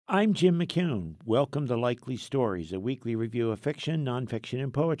I'm Jim McCune. Welcome to Likely Stories, a weekly review of fiction, nonfiction,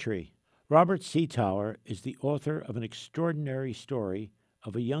 and poetry. Robert Setower is the author of an extraordinary story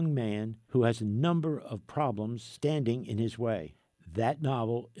of a young man who has a number of problems standing in his way. That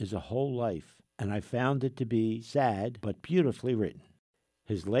novel is a whole life, and I found it to be sad but beautifully written.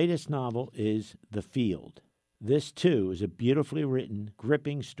 His latest novel is The Field. This, too, is a beautifully written,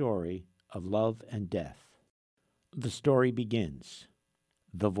 gripping story of love and death. The story begins.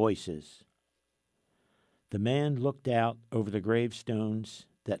 The Voices. The man looked out over the gravestones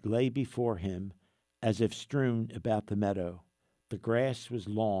that lay before him as if strewn about the meadow. The grass was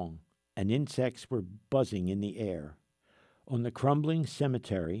long, and insects were buzzing in the air. On the crumbling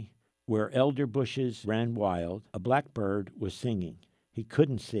cemetery, where elder bushes ran wild, a blackbird was singing. He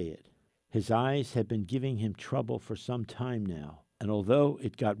couldn't see it. His eyes had been giving him trouble for some time now, and although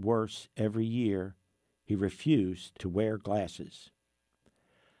it got worse every year, he refused to wear glasses.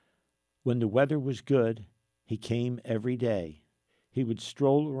 When the weather was good, he came every day. He would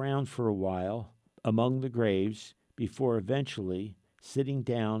stroll around for a while among the graves before eventually sitting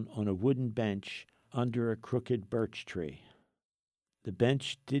down on a wooden bench under a crooked birch tree. The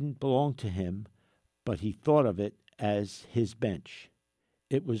bench didn't belong to him, but he thought of it as his bench.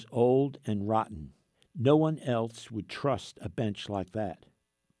 It was old and rotten. No one else would trust a bench like that.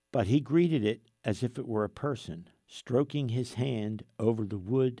 But he greeted it as if it were a person, stroking his hand over the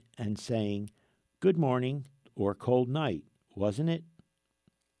wood and saying, "Good morning," or "Cold night, wasn't it?"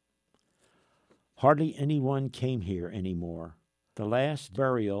 Hardly anyone came here anymore. The last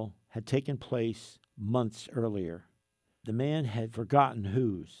burial had taken place months earlier. The man had forgotten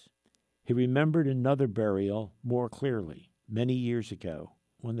whose. He remembered another burial more clearly, many years ago,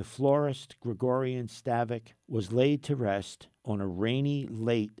 when the florist Gregorian Stavik was laid to rest on a rainy,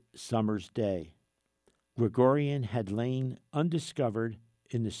 late summer's day. Gregorian had lain undiscovered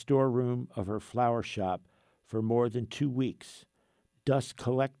in the storeroom of her flower shop for more than 2 weeks. Dust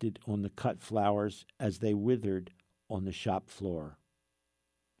collected on the cut flowers as they withered on the shop floor.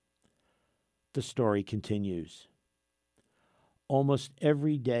 The story continues. Almost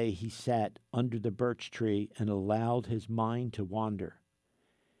every day he sat under the birch tree and allowed his mind to wander.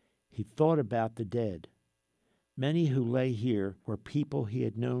 He thought about the dead. Many who lay here were people he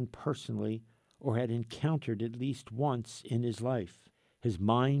had known personally or had encountered at least once in his life. His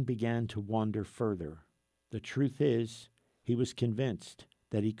mind began to wander further. The truth is, he was convinced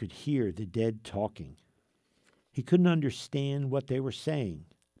that he could hear the dead talking. He couldn't understand what they were saying,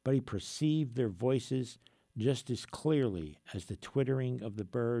 but he perceived their voices just as clearly as the twittering of the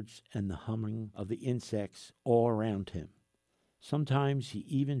birds and the humming of the insects all around him. Sometimes he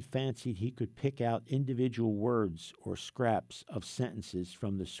even fancied he could pick out individual words or scraps of sentences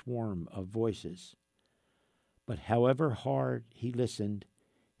from the swarm of voices. But however hard he listened,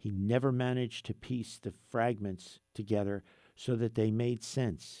 he never managed to piece the fragments together so that they made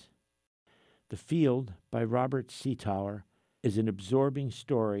sense. The Field by Robert Setower is an absorbing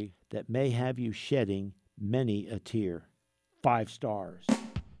story that may have you shedding many a tear. 5 stars.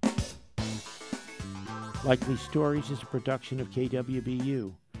 Likely Stories is a production of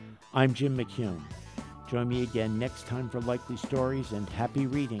KWBU. I'm Jim McCune. Join me again next time for Likely Stories, and happy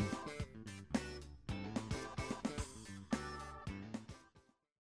reading.